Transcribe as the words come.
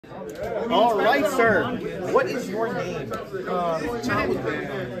All right, sir. What is your name?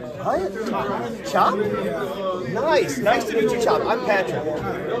 What? Chop? Nice. Nice to meet you, Chop. I'm Patrick.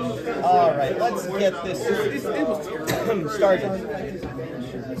 All right, let's get this started.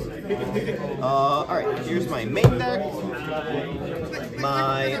 All right, here's my main deck,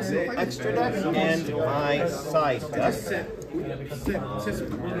 my extra deck, and my side deck.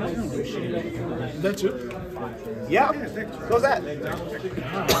 That's it? Yeah. What's that?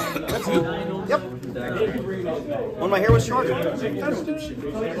 That's you. Yep. When my hair was short.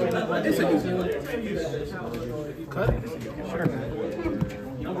 Cut? Sure.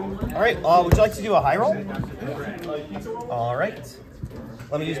 All right. Would you like to do a high roll? All right.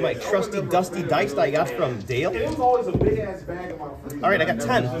 Let me use my trusty, dusty dice that I got from Dale. All right, I got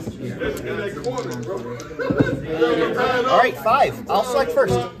 10. All right, 5. I'll select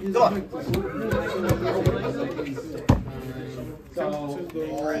first. Good luck.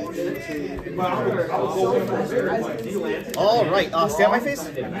 All right, stay on my face.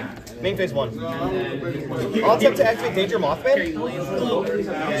 Main phase 1. I'll attempt to activate Danger Mothman. Do you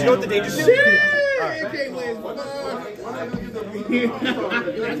know what the Danger do?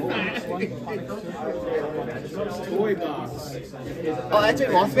 Toy box. I'll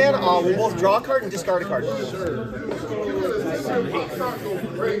activate Mothman. We'll both draw a card and discard a card. What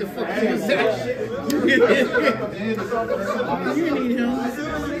the fuck is that? You need him.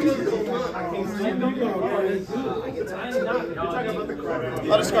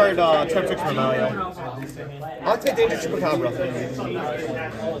 I'll discard Traptrix Therion. I'll take Danger Chupacabra.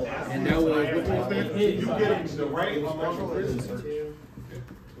 And that was which one's that?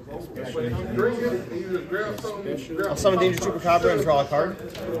 I'll summon Danger Chupacabra and draw a card.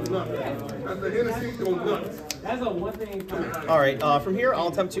 Alright, from here I'll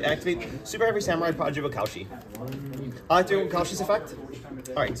attempt to activate Super Heavy Samurai Prodigy Wakaushi. I'll activate Wakaushi's effect.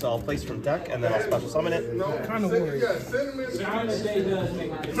 Alright, so I'll place from deck and then I'll special summon it. Kind of worried.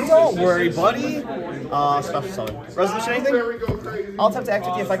 Don't worry, buddy. Special summon. Resolution anything? I'll attempt to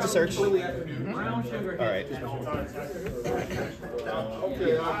activate the effect to search. Alright.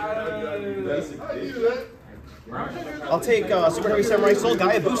 I'll take Super Heavy Samurai Soul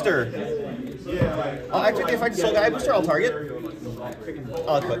Gaia Booster. I'll activate the effect of Soul Gaia Booster, I'll target.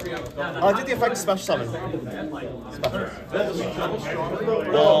 I'll equip. I'll do the effect of Special Summon. Special.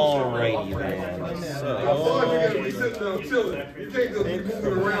 Alrighty then. So,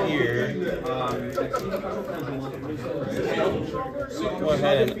 here. Go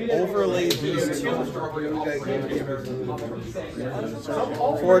ahead and overlay these two.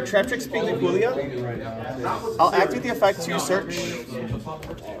 For Traptrix Therion, I'll activate the effect to search.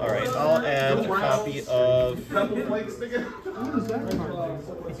 Alright, I'll add a copy of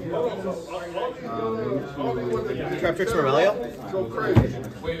Traptrix Therion.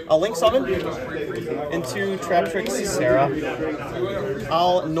 I'll link summon into Traptrix Therion.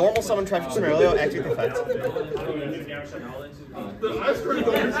 I'll normal summon Traptrix Therion, activate the effect.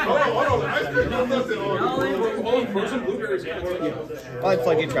 I'll add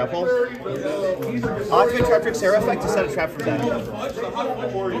Floodgate Trap Hole. I'll activate Traptrix Therion effect to set a trap for deck.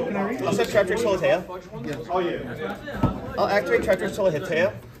 I'll set Traptrix Solitea. I'll activate Traptrix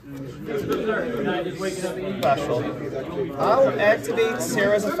Solitea. Special. I'll activate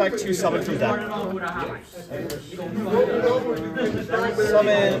Sarah's effect to summon from deck.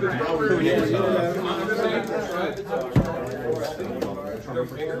 Summon from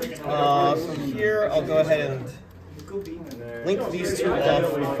here, I'll go ahead and link these two off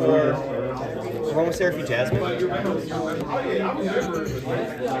for Aromatherapy Jasmine.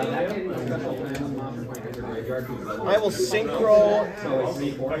 I will synchro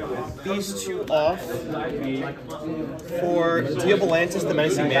these two off for Diabolantis the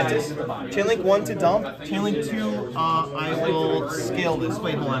Menacing Mantis. Chainlink 1 to dump. Chainlink 2, I will scale this.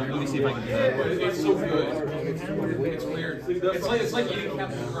 Wait, hold on. Let me see if I can do that.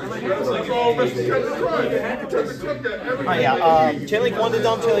 Alright, yeah. Chainlink 1 to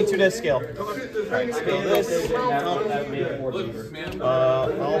dump, Chainlink 2 to scale. Alright, scale this.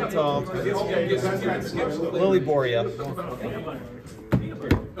 I'll dump Lily Borea.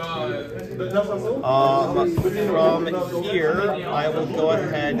 From here, I will go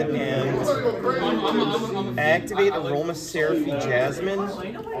ahead and activate Aromatherapy Jasmine.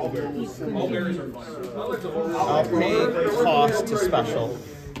 I'll pay cost to special.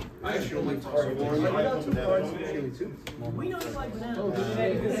 That's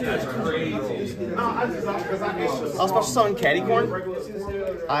crazy. I'll special summon Cattycorn.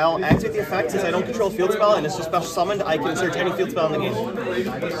 I'll activate the effect since I don't control field spell and it's just special summoned. I can search any field spell in the game.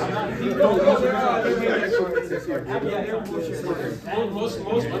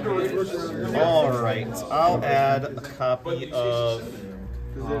 Alright, I'll add a copy of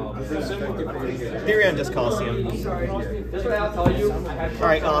Therion Disc Coliseum.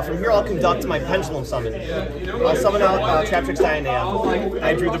 Alright, from here I'll conduct my Pendulum Summon. I'll summon out Traptrix Therion.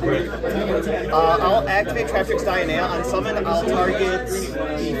 I drew the brick. I'll activate Traptrix Therion. On summon, I'll target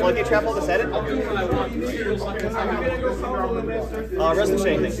the Floodgate Trap hole that's at it.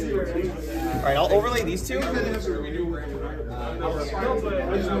 Resolution anything. Alright, I'll overlay these two.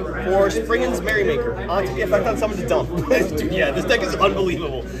 For Springans Merrymaker. I'll activate the effect on summon to dump. Dude, yeah, this deck is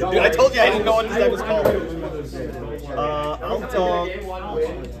unbelievable. Dude, I told you I didn't know what this deck was called. I'll dump.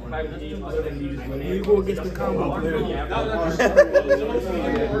 You go against the combo player.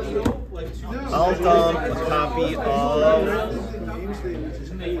 I'll dump a copy of.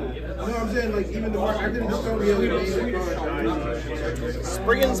 No, I'm saying like even the mark. I didn't show the other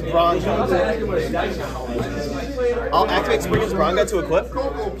Springans Bronga. I'll activate Springans Bronga to equip.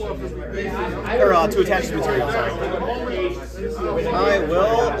 Or to attach the material, sorry. I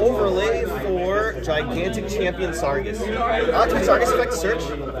will overlay for Gigantic Champion Sargus. I'll activate Sargus effect to search.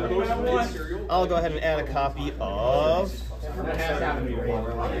 I'll go ahead and add a copy of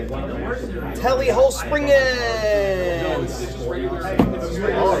Teleho Springans!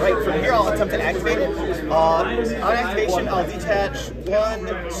 Alright, from here I'll attempt to activate it. On activation, I'll detach 1,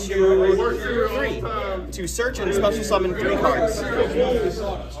 2, 3 to search and special summon 3 cards.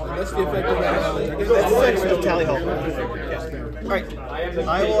 That's the effect of that. That's the effect of Tally-Ho. Yeah. Alright,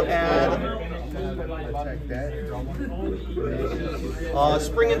 I will add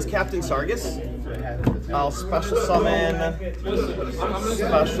Springans Captain Sargus. I'll special summon, and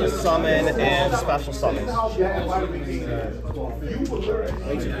special summon.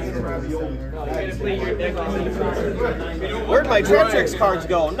 Where'd my Traptrix cards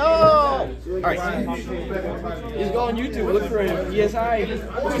go? No! Alright. Just go on YouTube, look for him. PSI.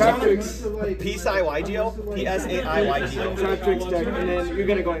 Traptrix. P-S-I-Y-G-O? P-S-A-I-Y-G-O. Traptrix deck, and then you're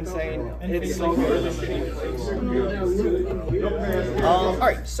gonna go insane. It's so good.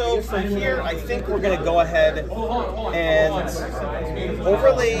 Alright, so from here, I think we're going to go ahead and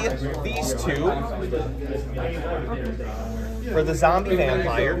overlay these two for the Zombie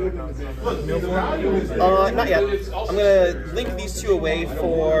Vampire. Not yet. I'm going to link these two away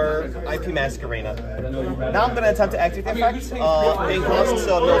for IP Masquerena. Now I'm going to attempt to activate the effect. Paying costs,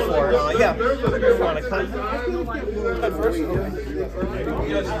 so no for. Yeah. Want to cut first?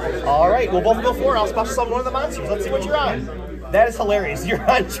 Alright, we'll both go for it. I'll special summon one of the monsters. Let's see what you're on. That is hilarious. You're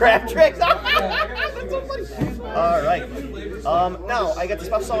on Traptrix. That's so funny. Alright. Now, I get to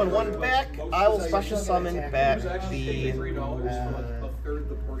special summon one back. I will special summon back the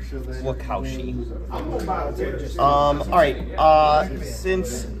Wakaushi. Alright.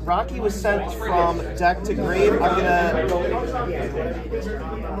 Since Rocky was sent from deck to grave, I'm gonna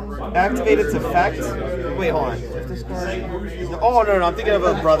activate its effect. Wait, hold on. Oh, no, I'm thinking of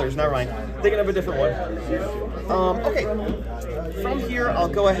a Brothers. Never mind. Thinking of a different one. Okay. From here, I'll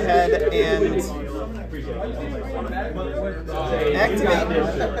go ahead and activate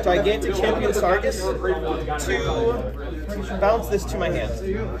Gigantic Champion Sargus to bounce this to my hand.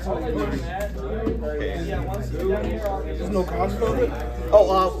 Okay. There's no cost for it?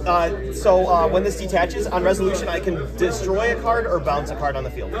 Oh, so when this detaches, on resolution, I can destroy a card or bounce a card on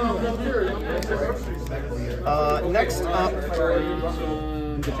the field. Next up,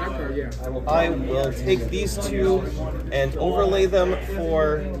 I will take these two and overlay them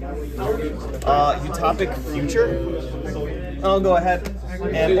for Utopic Future. I'll go ahead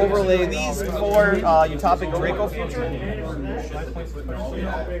and overlay these for Utopic Draco Future.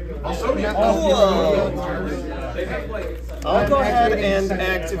 I'll go ahead and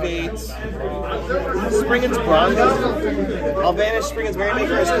activate Springans Bronga. I'll banish Springans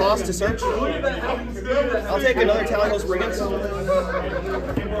Merrymaker as cost to search. I'll take another Tally-Ho Springans.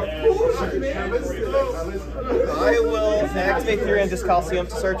 I will activate Therion Disc Coliseum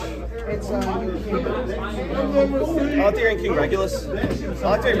to search. I'll Therion King Regulus.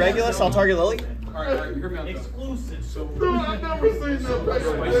 I'll activate Regulus, I'll target Lily. Exclusive. I've never seen that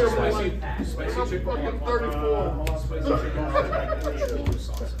I'm fucking 34.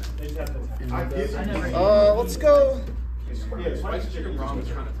 Let's go.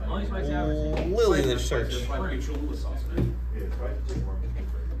 Lily the search.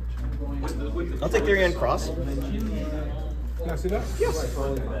 I'll take Therion Cross. Can I see that? Yes.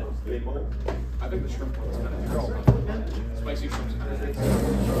 I think the shrimp one's kind of spicy shrimp's kind of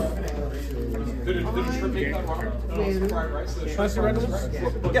Did the shrimp make that raw? Fried rice? Spicy regulars?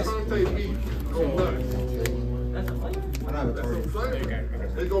 Yes.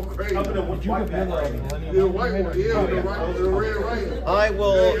 They go crazy. Would you give me The white one, yeah, the red right. I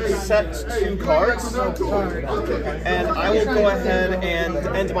will set 2 cards, and I will go ahead and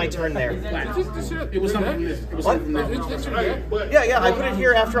end my turn there. It was something. What? Yeah, I put it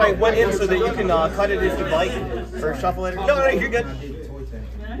here after I went in so that you can cut it if you'd like, or shuffle it. No, you're good.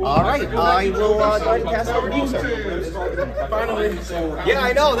 All right, I will go ahead and pass it over to you, sir. Finally. Yeah,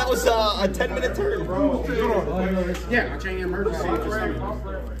 I know, that was a 10-minute turn. Yeah, I changed emergency for something.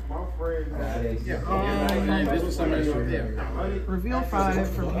 Yeah. This was something over there. Reveal 5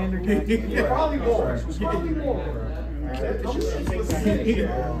 from Hander Cat. Probably more. Probably more.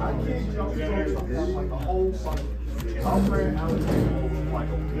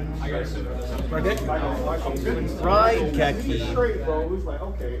 Raigeki.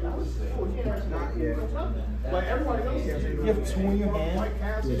 You have 2 in your hand?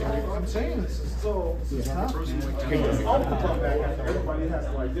 I'm saying this is tough.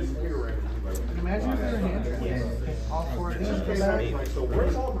 Imagine if you're a Hander Cat. All 4 of these go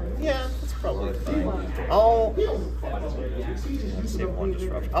back. Yeah, that's probably fine. I'll save 1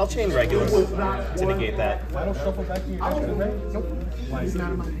 disruption. I'll chain Regulus to negate that. I don't shuffle back to your desk, do they? Nope. He's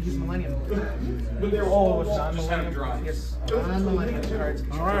not a he's Millennium. Oh, it's not Millennium. Yes. Non-Millennium cards.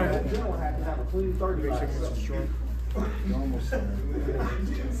 All right.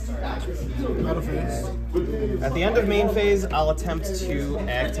 At the end of main phase, I'll attempt to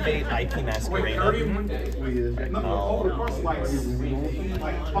activate IP Masquerade. Summon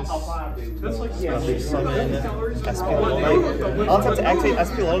SP Little Knight. I'll attempt to activate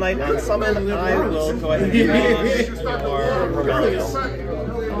SP Little Knight and summon. I will go ahead and use your Rebellion.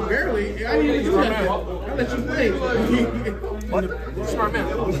 Barely. I didn't even do that. I'll let you play. What? Smart man.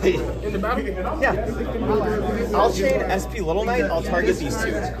 In the battle? Yeah. I'll chain SP Little Knight. I'll target these 2.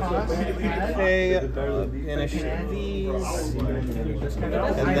 Okay. Banish these.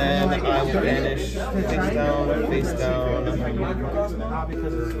 And then I will banish face down, face down,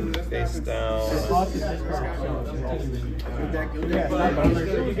 face down.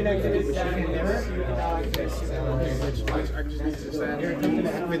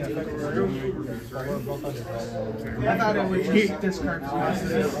 I thought it would just discard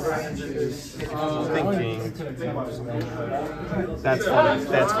Thinking. That's funny.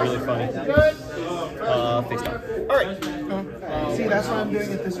 That's really funny. Face down. All right. See, that's why I'm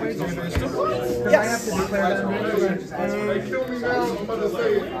doing it this way. Because I have to declare that I'm doing it. They kill me now, I'm about to say,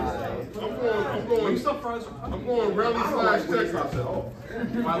 I'm going rally slash checkers.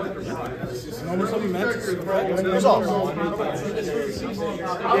 Resolve.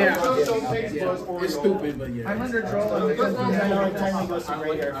 Yeah. It's stupid, but yeah. I'm under troll and because I know it technically goes to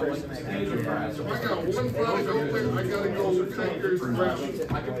gray hair first. I got 1 rally, I gotta go checkers rally.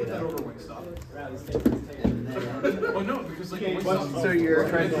 I can put that over with stuff. Oh no, because like So you're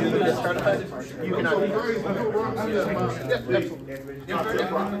trying to do the discard effect? You cannot.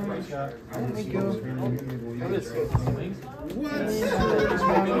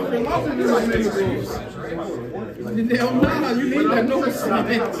 Hell no, you need that no response.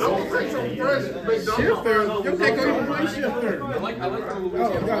 Shifter? Your deck don't even play Shifter. I like the Oh,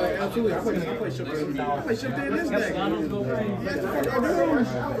 God, absolutely. I play Shifter. I play Shifter in this deck. Yes, the fuck I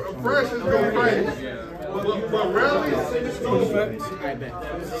do. Fresh is going crazy. But rallies, I bet.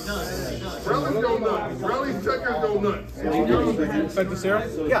 rallies go nuts. Rallies checkers go nuts. Effect the Sarah?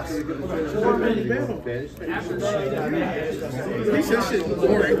 Yes. He said shit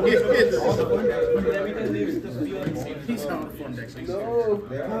boring. He's on the front deck.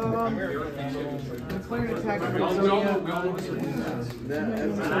 Declare an attack on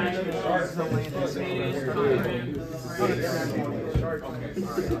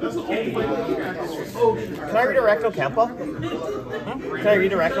Can I read a Recto Kempo? Can I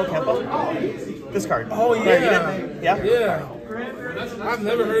read a Recto Kempo? This card. Oh, Can I read yeah. it? Yeah? Yeah. I've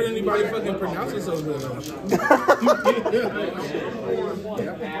never heard anybody fucking pronounce it so good.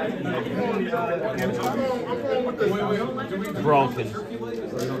 Broken.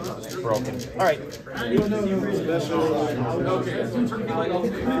 broken. All right. Hey, I'm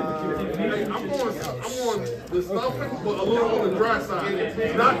going the stuffing, but a little on the dry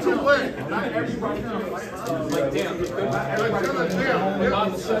side. Not too wet. Not everybody. Like damn. Like kind of damn.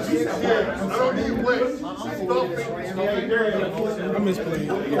 Yeah. I don't need wet. Stuffing. I misplayed.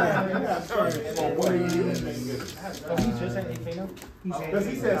 Because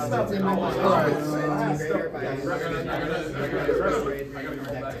he said stuff in my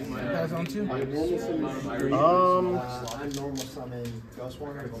Pass on to normal summon Ghost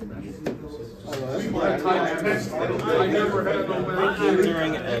Warrior. I never had no man.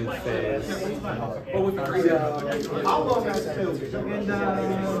 During end phase. How long has it been?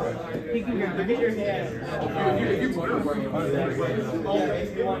 And he can get your hand.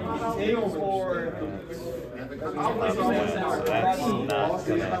 That's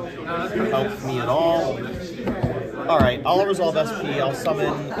not gonna help me at all. Alright, I'll resolve SP, I'll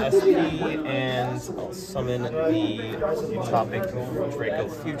summon SP, and I'll summon the Tropic Draco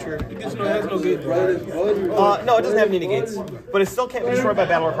Future. No, it doesn't have any negates, but it still can't be destroyed by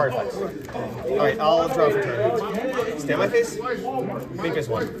battle or card effects. Alright, I'll draw for turn. Stay on my face? Main face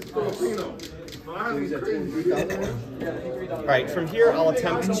 1. Alright, from here I'll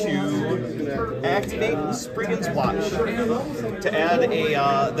attempt to activate Springans Watch to add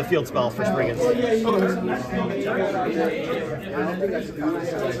the field spell for Springans.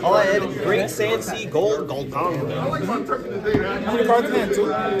 I'll add Great Sand Sea Gold Gong. How many cards in hand?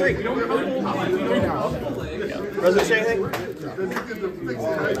 2? 3. 3 now. Resolution anything?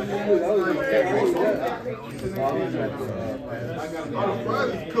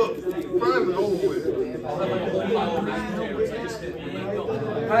 Fries is cooked. Fries is over with.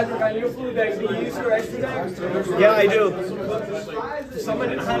 Patrick, on your flu deck, do you use your extra deck? Yeah, I do.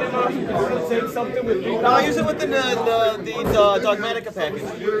 Someone, I don't know if you can take something with you. No, I use it with the Dogmatica package.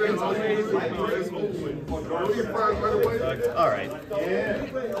 Alright.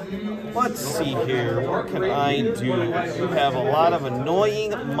 Let's see here. What can I do? You have a lot of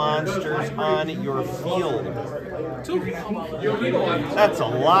annoying monsters on your field. 2. That's a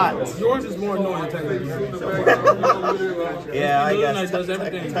lot. Yours is more annoying, technically. Yeah, I guess. Does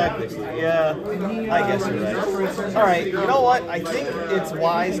everything. Technically, yeah. I guess you're right. Alright, you know what? I think it's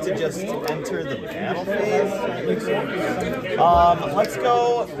wise to just enter the battle phase. Let's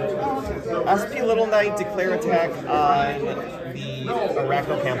go SP Little Knight, declare attack on the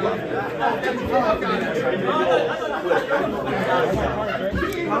Arachnocampa.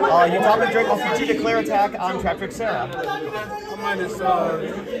 Utopic Draco Fuji, declare attack on Traptrix Therion. Minus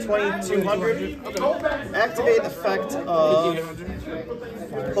 2200. Activate effect of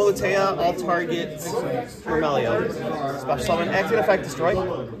Politeia, all target Vermelio. Special summon, activate effect, destroy.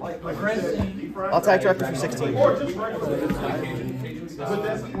 I'll attack Traptrix for 16.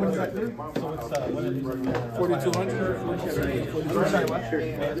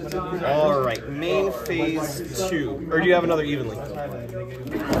 4,200. Alright, main phase 2. Or do you have another evenly?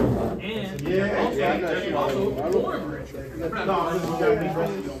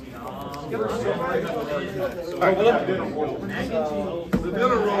 Alright, I remember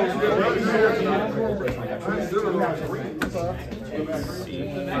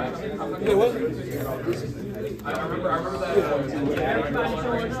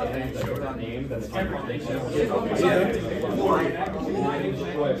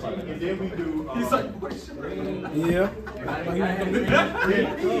Yeah.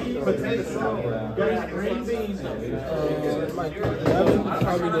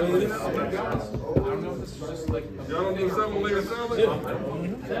 Probably the latest.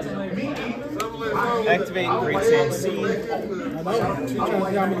 activate Great Sand Sea.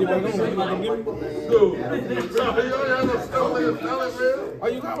 Oh,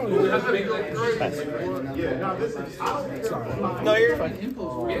 you got one. No, you're fine.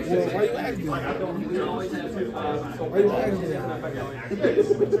 Well, why you asking? Why you asking?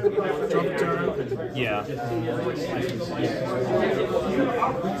 Drop turn. Yeah.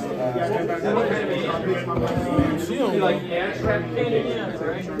 She don't like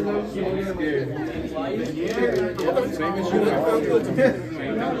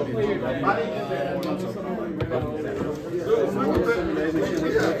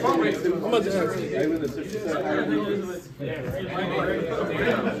how much is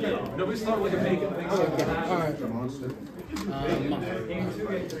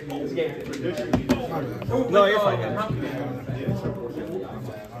No, you're fine.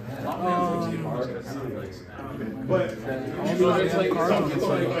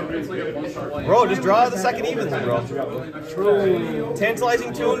 Bro, just draw the second evenly, bro. True.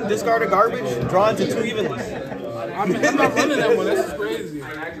 Tantalizing Tune, discard a garbage, draw into 2 evenlies. I'm not running that one. That's crazy.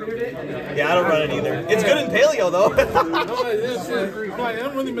 Yeah, I don't run it either. It's good in paleo though. No, it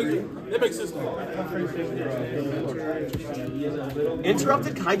don't really make it makes sense though.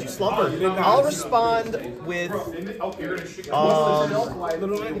 Interrupted Kaiju Slumber. I'll respond with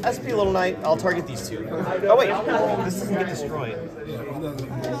SP Little Knight. I'll target these two. Oh wait, this doesn't get destroyed.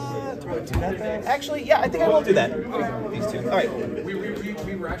 Actually, yeah, I think I will do that. These two. All right.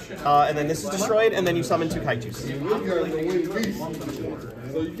 And then this is destroyed, and then you summon 2 Kaijus.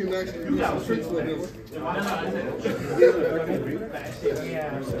 So you can actually use some tricks with this.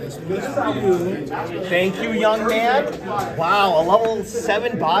 Thank you, young man. Wow, a level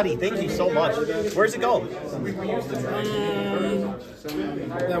 7 body. Thank you so much. Where's it go? That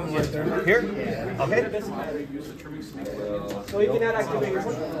one right there. Here? Okay. So you can add activators.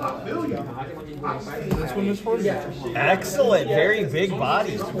 This one is for you. Excellent. Very big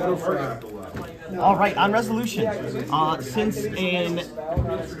body. All right, on resolution. Since an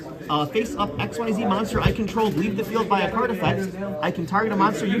face-up XYZ monster I controlled leave the field by a card effect, I can target a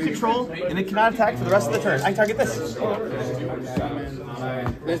monster you control, and it cannot attack for the rest of the turn. I target this.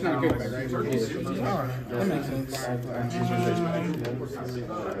 That's not a good effect, right? Alright, that makes sense.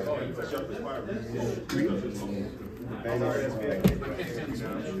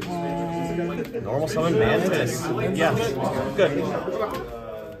 Normal summon Mantis. Yes. Good.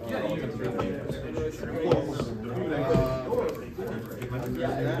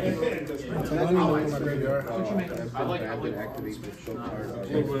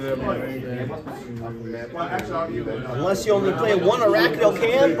 Unless you only play 1 Arachno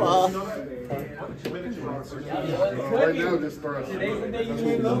Camp. Right now, this starts. Crazy,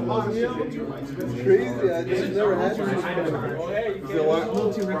 I just never had this.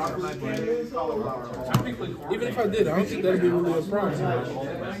 Even if I did, I don't think that'd be really a problem.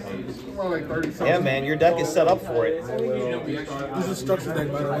 Like 30 something. Yeah, man, your deck is set up for it. This is a structure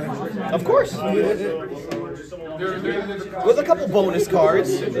deck, by the way. Of course. With a couple bonus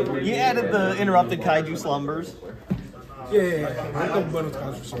cards. You added the Interrupted Kaiju Slumbers. Yeah. A couple bonus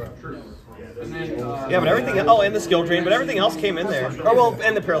cards for sure. Yeah, but everything. Oh, and the skill drain, but everything else came in there. Oh well,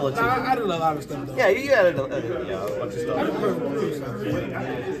 and the parallel too. I added a lot of stuff though. Yeah, you added a bunch of stuff.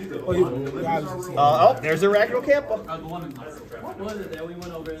 Oh, there's a Arachno Camp. What was it that we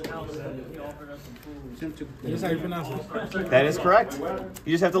went over his house and he offered us some food? That's how you pronounce it. That is correct.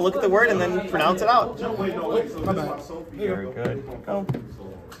 You just have to look at the word and then pronounce it out. My bad. Very good. Go.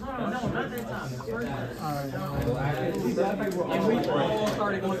 No, not that time. The first time. Alright. And we all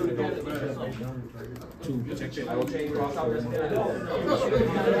started going through the cabin. To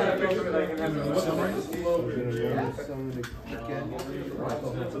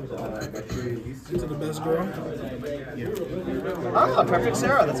the best girl. Ah, Traptrix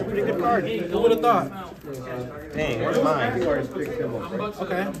Therion. That's a pretty good card. Who would have thought? Dang, where's mine?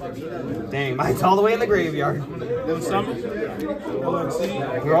 Okay. Dang, mine's all the way in the graveyard. Then summon. Let's see.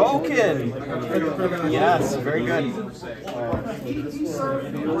 Broken. Yes, very good.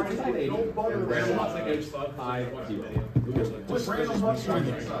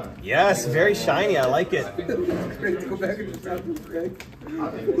 Yes, very shiny. I like it. Great to go back and just have this deck.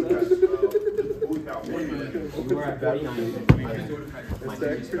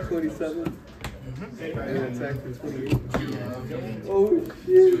 Attack for 27. And attack for 28. Oh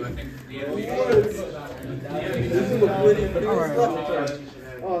shit. This is a brilliant thing.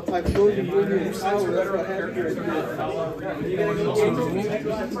 Oh, Typhlosion brilliant power. That's what happened right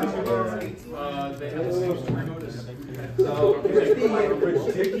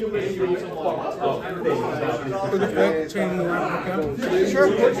Sure.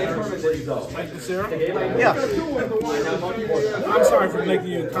 Sarah? Yeah. I'm sorry for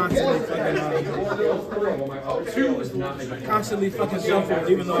making you constantly fucking shuffle,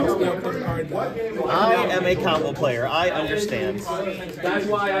 even though I'm still playing hard. I am a combo player. I understand. That's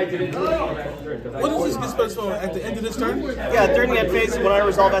why I didn't do it. What does this get special at the end of this turn? Yeah, during the end phase, when I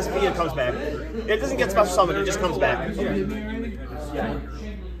resolve SP, it comes back. It doesn't get special summoned, it just comes back.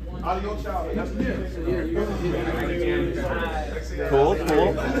 Cool, cool.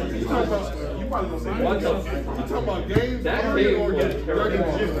 You talking about games? That game or Dragon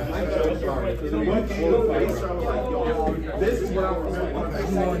This is what I was saying.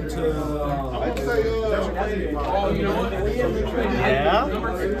 I'm going to. I'd say, You know what? Yeah.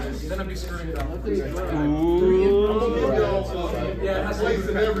 Then I'd be screwing it up. Ooh. yeah, that's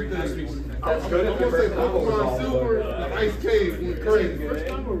and everything. I'm gonna say Pokemon Silver, Ice Cave went crazy.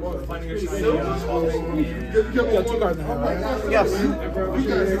 You got 2 cards in hand, right? Yes. You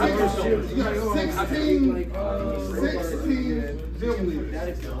got 16 gym leaders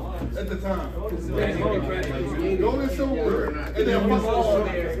at the time. Gold and silver, and then I'm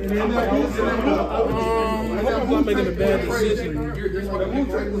making a bad decision.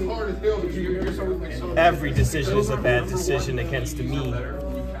 Every decision is a bad decision against me.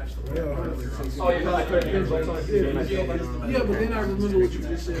 Yeah, but then I remember what you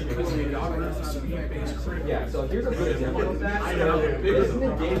just said. Yeah, so here's a good example of that.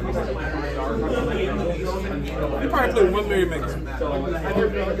 You probably played 1 Mary Maker.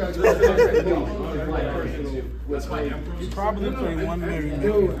 You probably played 1 Mary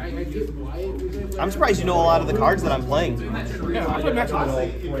Maker. I'm surprised you know a lot of the cards that I'm playing. Yeah, I play Metro.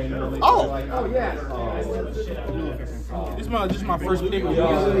 Oh! This is my first pick.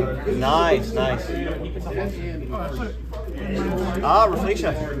 Nice, nice. Ah,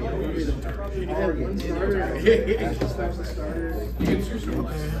 Reflection.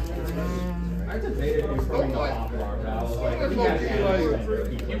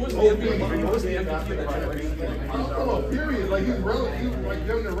 Period. Like he's relevant. He's like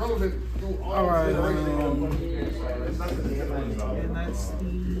damn near relevant through all. Alright.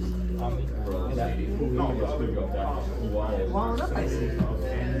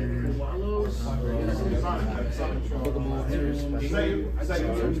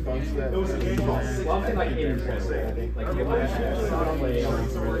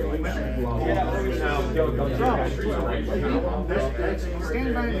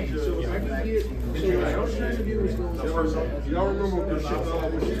 Stand by me. So if I can get, so what I was trying to do is go. Y'all remember when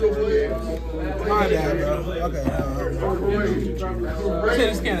Bushido played? My bad, bro. Okay. You said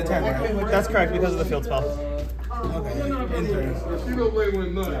it's can't attack, right? That's correct because of the field spell. Okay. Enter. Bushido played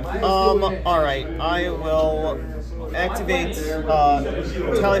went nuts. Alright, I will activate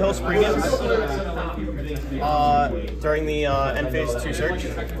Tally-Ho Springans during the end phase 2 search.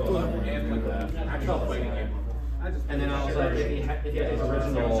 And then I was like, if he had his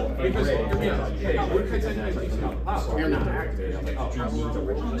original, because you're not activated. I'm like, oh,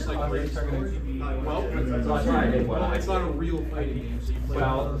 Just like well, it's not a real fighting game. So you play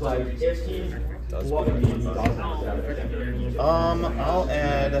well, it's like if he I'll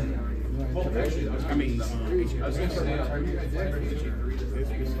add. I mean, I was gonna say,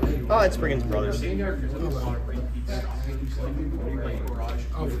 Oh, it's Springans Brothers.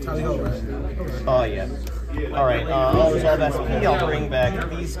 Oh, Tally-Ho, right? Oh, yeah. Alright, I'll resolve SP. I'll bring back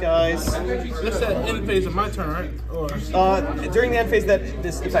these guys. That's that end phase of my turn, right? Or During the end phase, that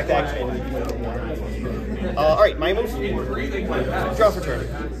this effect activated. Alright, my move. Draw for turn.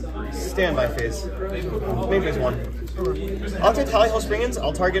 Standby phase. Main phase 1. I'll take Tally-Ho Springans,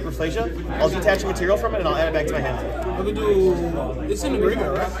 I'll target Reflection, I'll detach a material from it, and I'll add it back to my hand. I could do. It's in the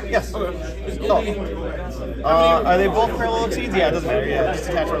graveyard, right? Yes. Okay. Oh. Are they both Parallel Exceeds? Yeah, it doesn't matter. Yeah, just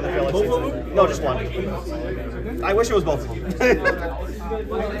attach one of the Parallel Exceeds. No, just one. I wish it was both of them.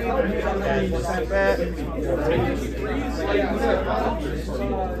 And just like that.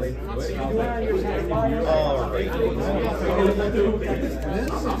 Alright. I'm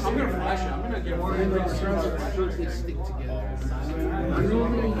gonna flash it. I'm gonna get one. Stick together.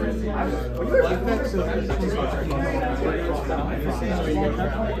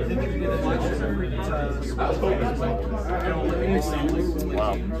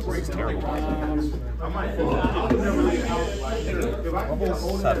 Wow, this is terrible.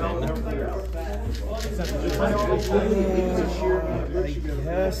 Level 7.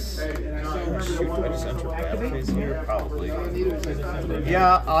 Yes. Shoot, I just enter battle phase here, probably.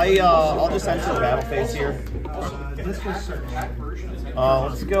 Yeah, I'll just enter the battle phase here.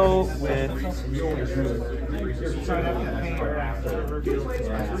 Let's go with. Can't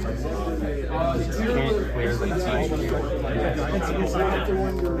clear the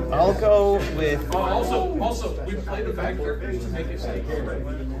I'll go with. Also, we play the back character to make it safe.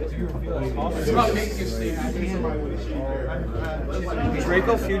 It's about making it safe.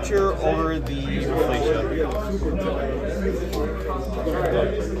 Draco Future over the Reflection.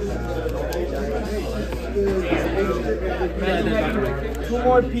 2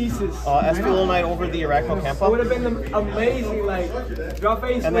 more pieces. Escalon Knight over the Arachno It would Campa. have been amazing, like, draw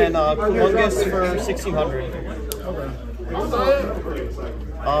face. And then Columbus for 1600.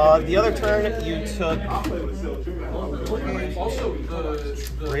 The other turn you took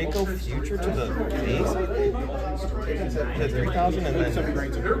Draco Future to the base, I think? To 3,000 and then...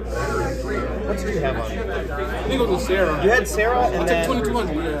 What did you have on? I think it was Sarah. You had Sarah and then... I took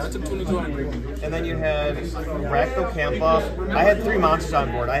 2200, yeah, I took 2200. And then you had Rakdo Campa. I had 3 monsters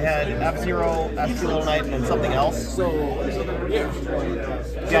on board. I had F-Zero, SP Little Knight, and then something else. So, yeah.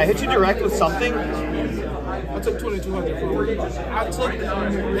 Yeah, I hit you direct with something. I took 2200 from her. I took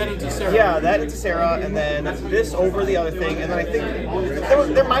that into Sarah. Yeah, that into Sarah, and then this over the other thing, and then I think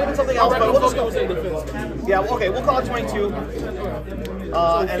there might have been something else, but we'll just go. Yeah, okay, we'll call it 22.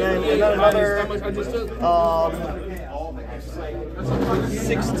 And then another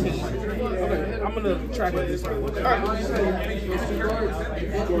 16. Okay, I'm gonna track this. Alright.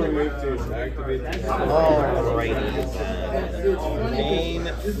 Alrighty. Main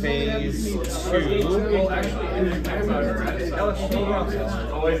phase 2.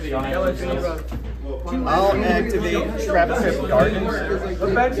 I'll activate Traptrix Gardens.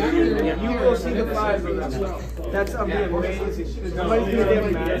 Eventually, you will see the 5 as well. That's amazing. Somebody's gonna get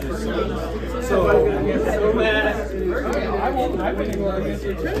mad. Somebody's gonna get so mad. I won't against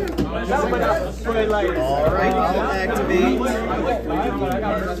your Alright, I'll activate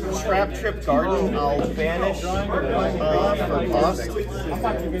Traptrix Garden. I'll banish for cost.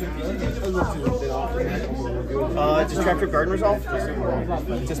 Does Traptrix Garden resolve?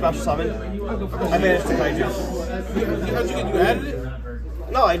 To special summon? I managed to Kaiju. How'd you get? You added it?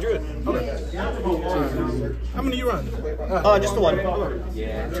 No, I drew it. Okay. How many you run? Just the one.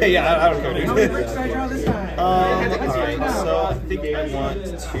 Yeah, I don't care. Alright, so I think I want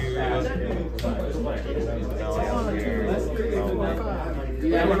to...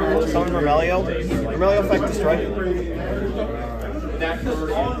 Summon Remelio. Remelio effect destroy.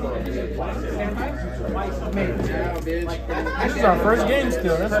 This is our first game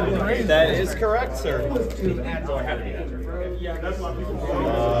still. That's great. That is correct, sir. Let's see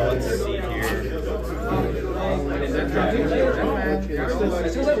here.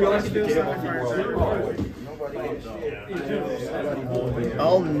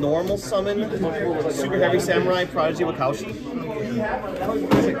 I'll normal summon Super Heavy Samurai Prodigy Wakaushi.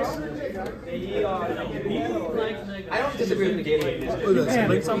 I don't disagree with the game.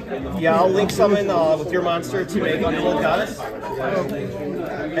 Link something? Yeah, I'll link summon with your monster to make Underworld Goddess.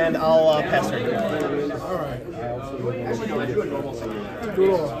 And I'll pass her. Alright.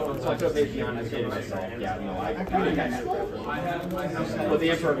 So I took it beyond this game myself. Yeah, no, I but the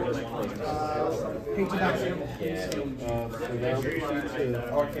Emperor was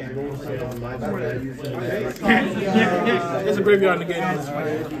There's a graveyard negation.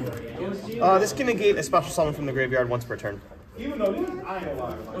 This can negate a special summon from the graveyard once per turn. Even though this, I ain't gonna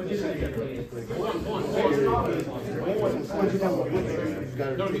lie.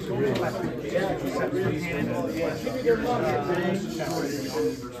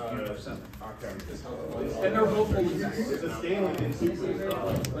 And they're both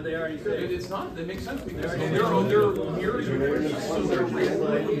But they already said it's not, that makes sense because they're mirrors are so they're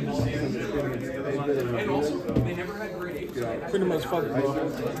and also they never had grade 8. Pretty much fucking.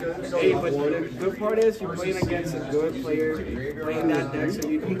 Hey, but the good part is you're playing against a good player, playing that deck, so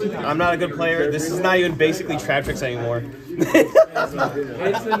you can... I'm not a good player. This is not even basically Traptrix anymore.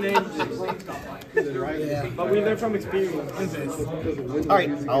 It's the name. But we learn from experience.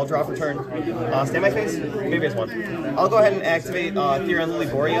 Alright, I'll draw for turn. Stand my face? Maybe it's one. I'll go ahead and activate Therion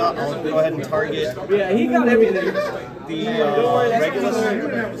Lilyboria. I'll go ahead and target Yeah, he got everything. the Regulus.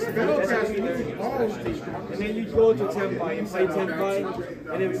 And then you go to 10-5 and play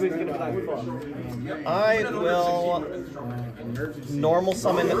 10-5, and everybody's gonna play fuck. I will normal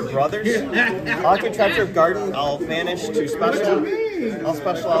summon Brothers. I'll activate Traptrix Garden. I'll vanish to special. I'll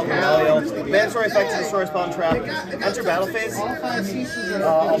special out Remelio. Mandatory effect to destroy spawn trap. Enter battle phase.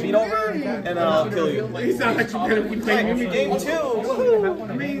 I'll beat over and then I'll kill you. He's not like you're gonna be playing me. Game 2.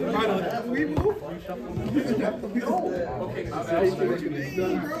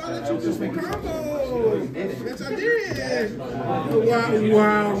 Yes, I did.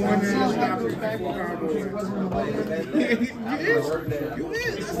 Wow, one hand stop the back combo. You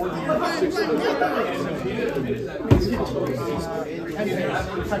is.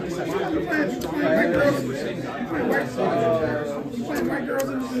 White girls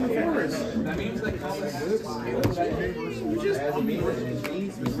in the forest. That means they call it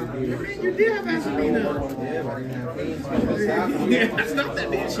You did have Asamina. Yeah, that's not that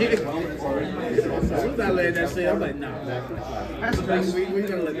bitch. As soon as I let that shit, I'm like, nah. We're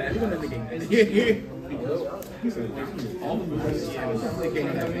gonna let that. We're gonna let the game. Don't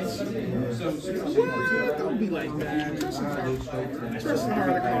be like that. Trust in the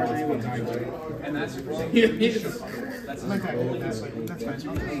cards anyway. And that's super safe. That's fine.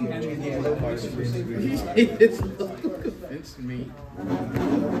 It's convinced me.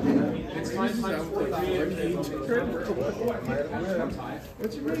 It's fine.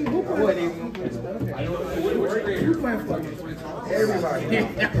 What you mean? Who playing? Who playing for? Everybody.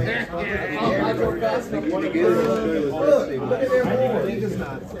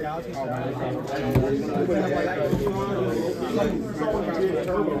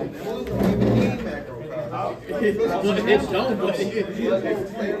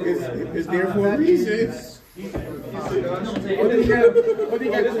 It's there for a reason. What do you got?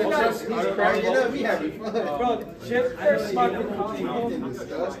 Bro, Chip, smart with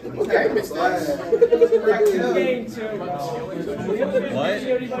Okay, missed that. game too.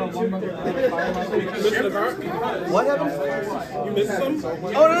 What happened? You missed some?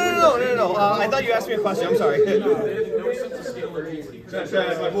 Oh, no. I thought you asked me a question. I'm sorry. That's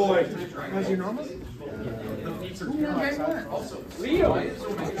my boy. Was you normal? Leo. It's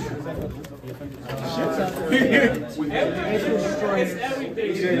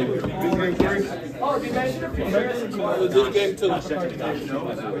everything. Oh, you mentioned it. Legit game two.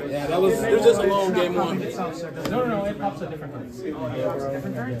 Yeah, it was just a long game one. No, it pops a different one.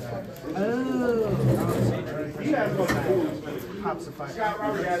 Different turn? Oh. Pops a fight.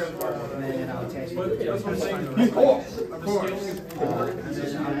 Man, I'll tell you. Of course.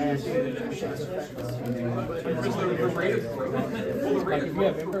 Like if you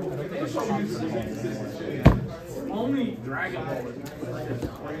have Ember, Only Dragon Ball.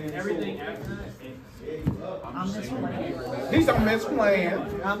 Everything after that. I'm just playing. Please don't miss playing.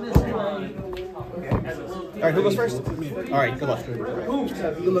 I'm just playing. All right, who goes first? All right, good luck.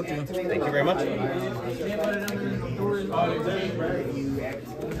 Good luck to you. Thank you very much.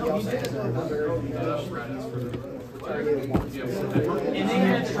 And they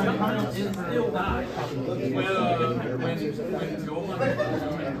had to jump on it and still die.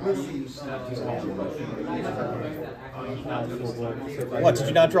 What, did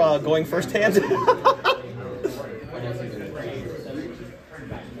you not draw going first hand?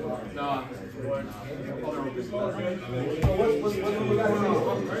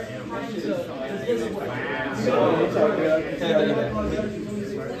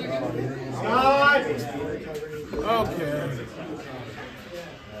 Okay.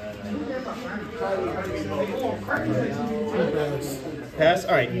 Pass?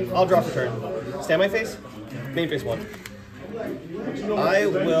 All right, I'll draw for turn. Stand my face? Main face one. I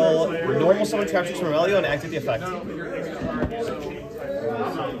will normal summon Traptrix from Amelio and activate the effect.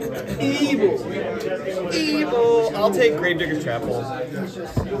 Evil! I'll take Gravedigger's Trap Hole.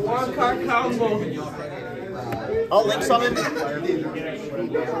 One card combo. I'll link summon for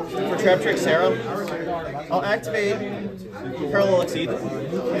Traptrix Therion. I'll activate Parallel Exceed.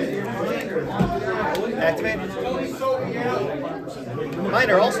 Activate. Mine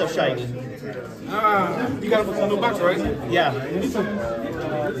are also shiny. You got to put some new box, right? Yeah.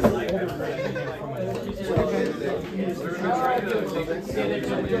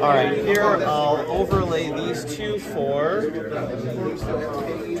 Alright, here I'll overlay these two for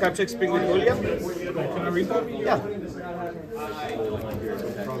Traptrix Springans Traptrix Therion. Yeah.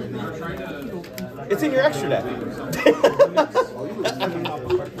 It's in your extra deck.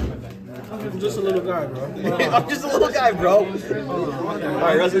 I'm just a little guy, bro. I'm just a little guy, bro.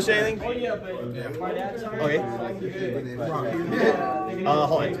 Alright, resolution anything? Okay.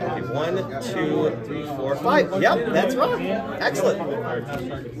 Hold on. Okay, 1, 2, 3, 4, 5. Yep, that's right. Excellent.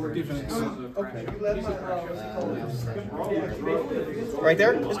 Right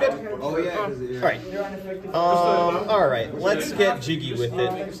there is good? Oh, yeah. Alright. Alright, let's get jiggy with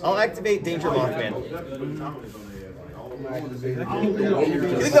it. I'll activate Danger Mothman. You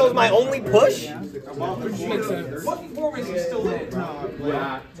think that was my only push? What form is he still in?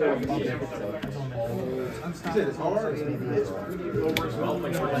 Draw.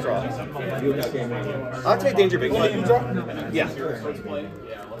 I'll activate Danger Big One. Yeah.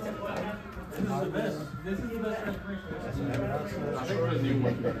 This is the best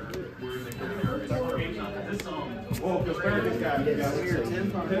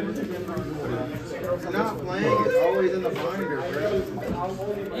It's not playing, it's always in the binder,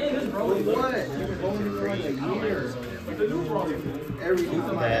 bro. What? You've been holding it for like a year. Every week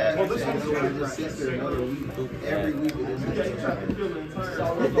of my ass, it just sits there another week. Every week it is.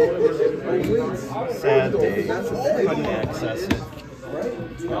 Sad day. Couldn't access it.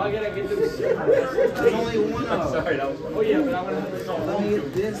 Y'all gotta get this. There's only one of them. Sorry, that was. Oh yeah, but I want to have this all. Let me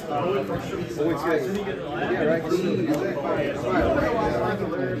get this. Yeah, right. See, it's like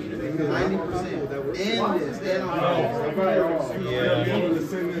 90%. And this.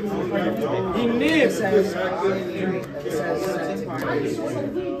 And He missed.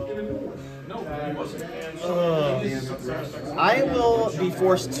 I will be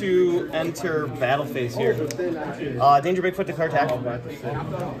forced to enter battle phase here. Danger Bigfoot, declare attack.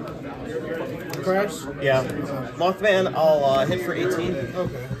 Crash? Yeah. Mothman, I'll hit for 18.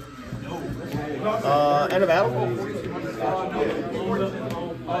 Okay. End of battle.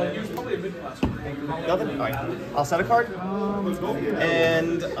 Use probably a mid-class. Nothing? Alright. I'll set a card.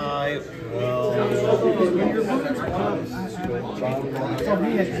 And I will.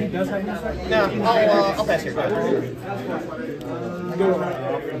 He does have this right? Nah, I'll pass here. Go ahead.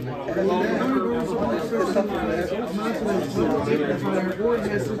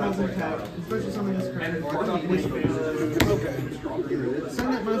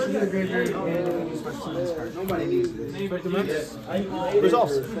 nobody needs this.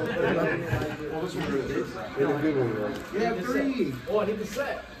 Resolves. You have 3. Oh, I need the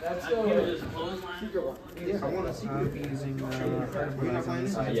set. That's Yeah, I want a secret. You're not playing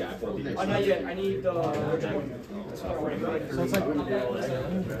this? Yeah. Oh, not yet. I need the. So it's like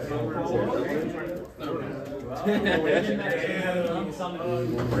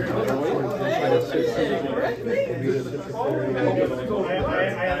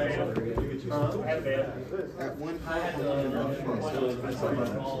At one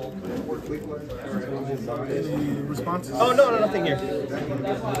responses. Oh, no, nothing here.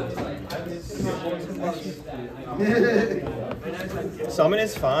 Summon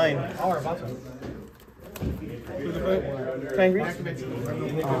is fine. Angry?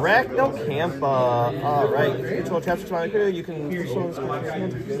 Arachnocampa. Alright. Control Traptrix Therion. You can.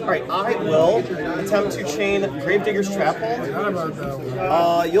 Alright, I will attempt to chain Gravedigger's Trap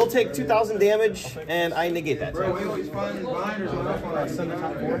Hold. You'll take 2,000 damage, and I negate that. we always find binders on our phone. I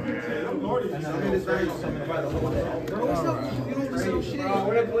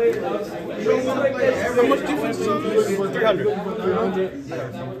want to play. You don't want to play every much difference. 300.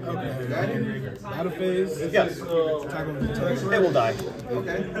 Out of phase. Yes. It will die.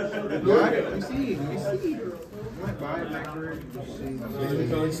 Okay. Let me see. Might buy it back for it.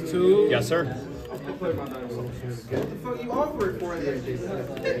 Goes to. Yes, sir. What the fuck you offer it for then?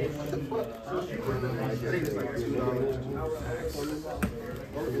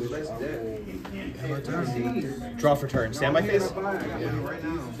 Draw for turn. Standby phase.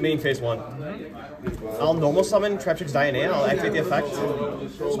 Main phase 1. I'll normal summon Traptrix Therion. I'll activate the effect.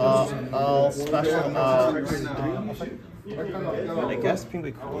 I'll special. I guess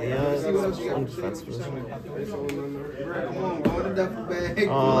Pinguic.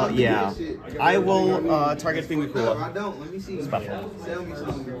 Yeah. I will target Pinguic. I don't. Let me see. Special. Sell me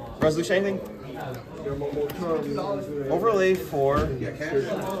something. Resolution anything? Overlay for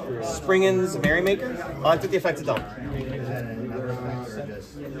Springans Merrymaker. I'll activate the effect to dump.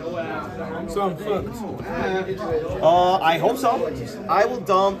 So I'm fucked. I hope so. I will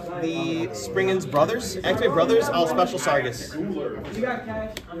dump the Springans Brothers. Activate Brothers, I'll special Sargus.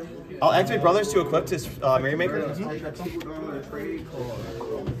 I'll activate Brothers to equip his Merrymaker.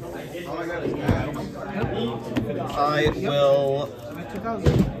 I will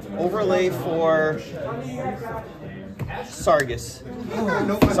overlay for Sargus.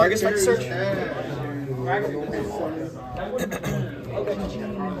 Sargus, like search.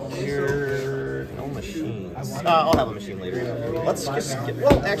 Here, no machines. I'll have a machine later. Let's just skip.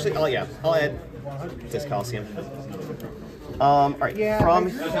 Well, actually, I'll add this Coliseum. Alright, from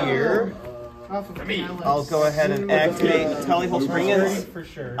here, I'll go ahead and activate Tallyhole Springans.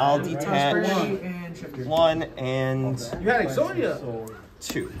 I'll detach 1 and 2.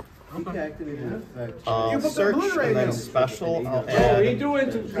 Search and then special. I'll We add. do it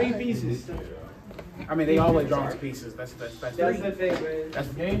into 3 pieces. I mean, they always draw to pieces. That's That's the thing, man. That's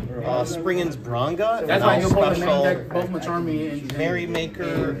the game. Springans Bronga. That's And why I'll you'll put the main special deck, both Macharmy and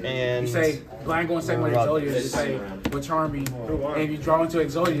Merrymaker and. you say blind going second with Exodia. You say Macharmy, and if you draw into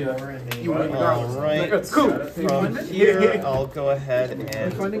Exodia, you win regardless. Alright. Like, cool. From here, I'll go ahead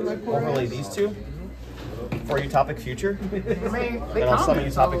and overlay these 2 for Utopic Future. I mean, they And I'll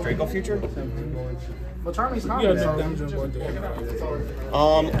summon common. Utopic Draco Future. Macharmy's Yeah, common. no So. damage on board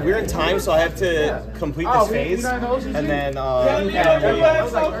there. We're in time, so I have to complete this phase. And then I'll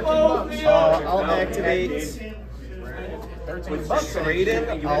activate $13.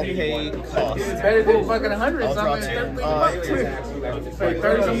 Trading, I'll pay cost. Better than fucking 100 I'll draw something. two. Pay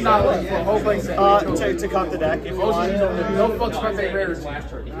 $30 for a whole bunch of To cut the deck if you no want. fucks about their rarity.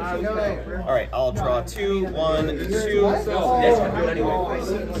 All right, I'll draw 2, 1, 2. That's gonna do it anyway.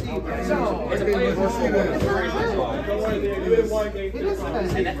 It's a play.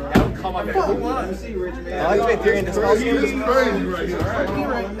 And that would come up at I'll activate Therion Dispel He's Schemes. crazy right here.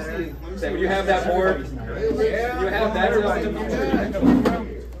 When you have that board, you have that.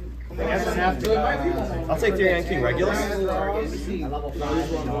 I'll take Therion King Regulus.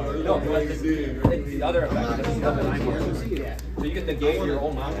 No, but the other effect is double 9. So you get to gain your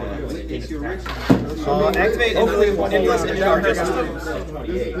own mount. Activate Endless and Charges.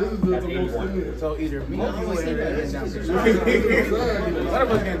 That's 81. So either me or you ain't getting down here. One of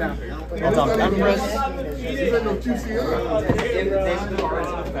us getting down here. Well done, Empress. He's in no QCR. In this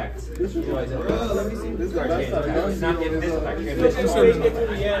card's effect. This card's it's not in this effect. In this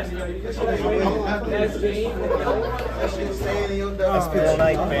Espional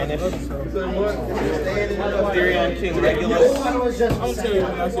Knight, Banish. Therion King Regulus. The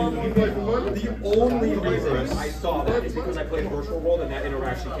only reason I saw that is because I played virtual world and that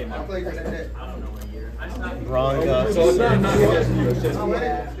interaction came up. Ranga. So it's not just you, it's just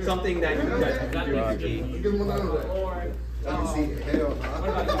something that you guys can do. Give him another. Nothing.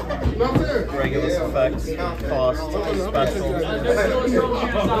 Regulus effects, cost, special.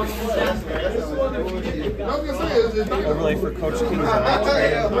 Overlay for Coach King's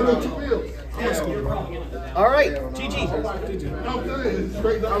Eye. All right, GG.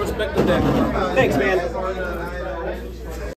 I respect the deck. Thanks, man.